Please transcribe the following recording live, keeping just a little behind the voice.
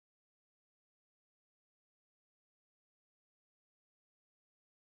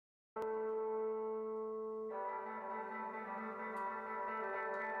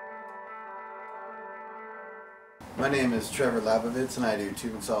My name is Trevor Labovitz and I do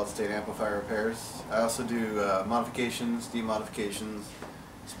tube and solid state amplifier repairs. I also do modifications, demodifications,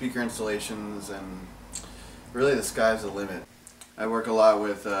 speaker installations, and really the sky's the limit. I work a lot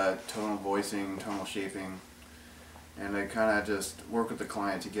with tonal voicing, tonal shaping, and I kind of just work with the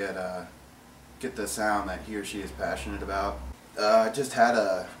client to get the sound that he or she is passionate about. I just had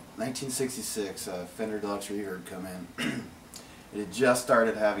a 1966 Fender Deluxe Reverb come in. It had just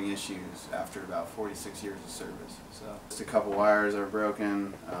started having issues after about 46 years of service. So just a couple wires are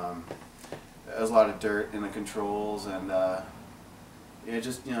broken. There was a lot of dirt in the controls, and yeah,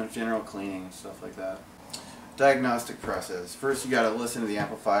 just general cleaning and stuff like that. Diagnostic process. First, you got to listen to the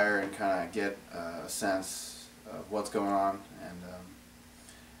amplifier and kind of get a sense of what's going on, and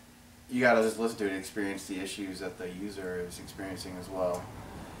you got to just listen to it and experience the issues that the user is experiencing as well.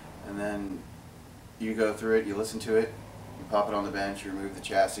 And then you go through it, you listen to it. You pop it on the bench, you remove the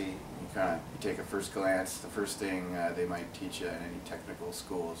chassis, you take a first glance. The first thing they might teach you in any technical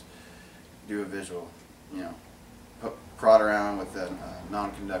schools, do a visual, prod around with a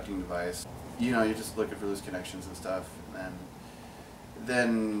non-conducting device. You're just looking for loose connections and stuff, and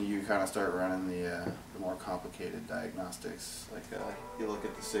then you kind of start running the more complicated diagnostics. Like you look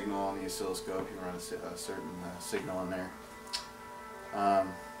at the signal on the oscilloscope, you run a certain signal in there.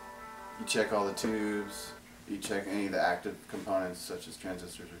 You check all the tubes. You check any of the active components such as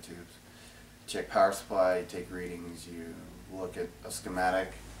transistors or tubes. You check power supply, you take readings, you look at a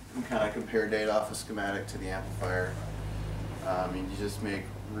schematic, and kind of compare data off a schematic to the amplifier. You just make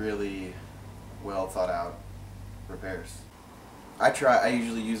really well thought out repairs. I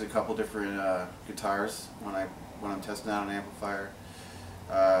usually use a couple different guitars when I'm testing out an amplifier.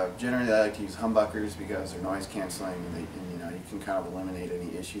 Generally I like to use humbuckers because they're noise canceling, and you can kind of eliminate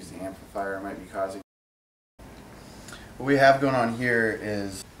any issues the amplifier might be causing. What we have going on here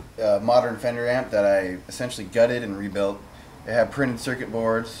is a modern Fender amp that I essentially gutted and rebuilt. It had printed circuit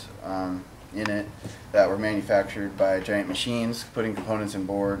boards in it that were manufactured by giant machines, putting components in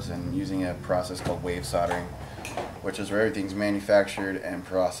boards and using a process called wave soldering, which is where everything's manufactured and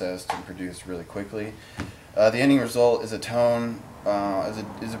processed and produced really quickly. The ending result is a tone,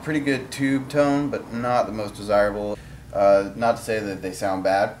 is a pretty good tube tone, but not the most desirable. Not to say that they sound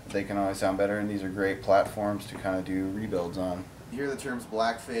bad, they can always sound better, and these are great platforms to kind of do rebuilds on. You hear the terms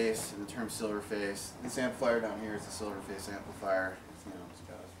blackface and the term silverface. This amplifier down here is a silverface amplifier. It's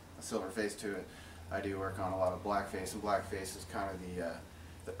got a silver face to it. I do work on a lot of blackface, and blackface is kind of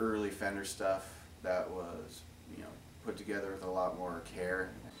the early Fender stuff that was put together with a lot more care.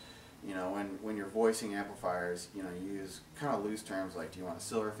 When you're voicing amplifiers, you use kind of loose terms like, do you want a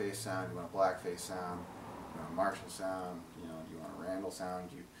silverface sound, do you want a blackface sound, you want a Marshall sound, do you want a Randall sound,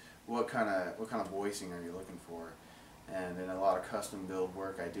 what kind of voicing are you looking for? And in a lot of custom build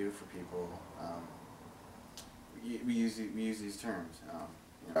work I do for people, we use these terms.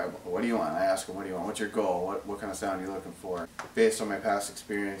 What do you want? I ask them, what do you want? What's your goal? What kind of sound are you looking for? Based on my past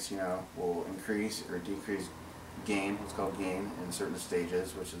experience, we'll increase or decrease gain, what's called gain, in certain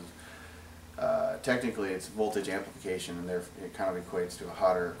stages, which is technically it's voltage amplification, and it kind of equates to a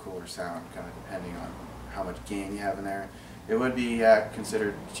hotter or cooler sound, kind of depending on how much gain you have in there. It would be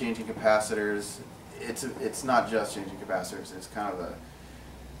considered changing capacitors. It's not just changing capacitors. It's kind of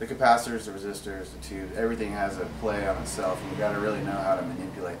the capacitors, the resistors, the tubes. Everything has a play on itself, and you got to really know how to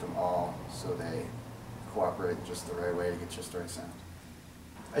manipulate them all so they cooperate just the right way to get just the right sound.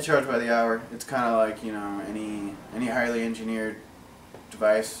 I charge by the hour. It's kind of like any highly engineered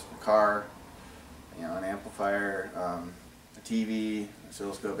device, a car, an amplifier, a TV,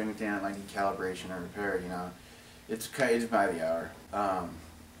 oscilloscope, anything that might need calibration or repair. It's by the hour.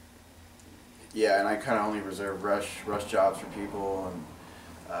 Yeah, and I kind of only reserve rush jobs for people and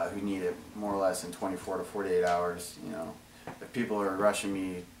who need it more or less in 24 to 48 hours. If people are rushing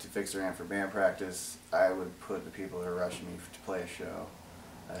me to fix their amp for band practice, I would put the people that are rushing me to play a show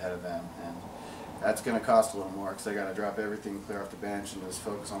ahead of them, and that's going to cost a little more because I got to drop everything, clear off the bench, and just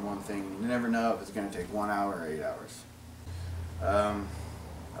focus on one thing. You never know if it's going to take 1 hour or 8 hours.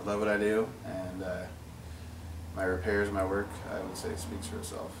 I love what I do, and my repairs, my work, I would say, speaks for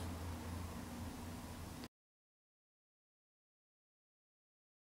itself.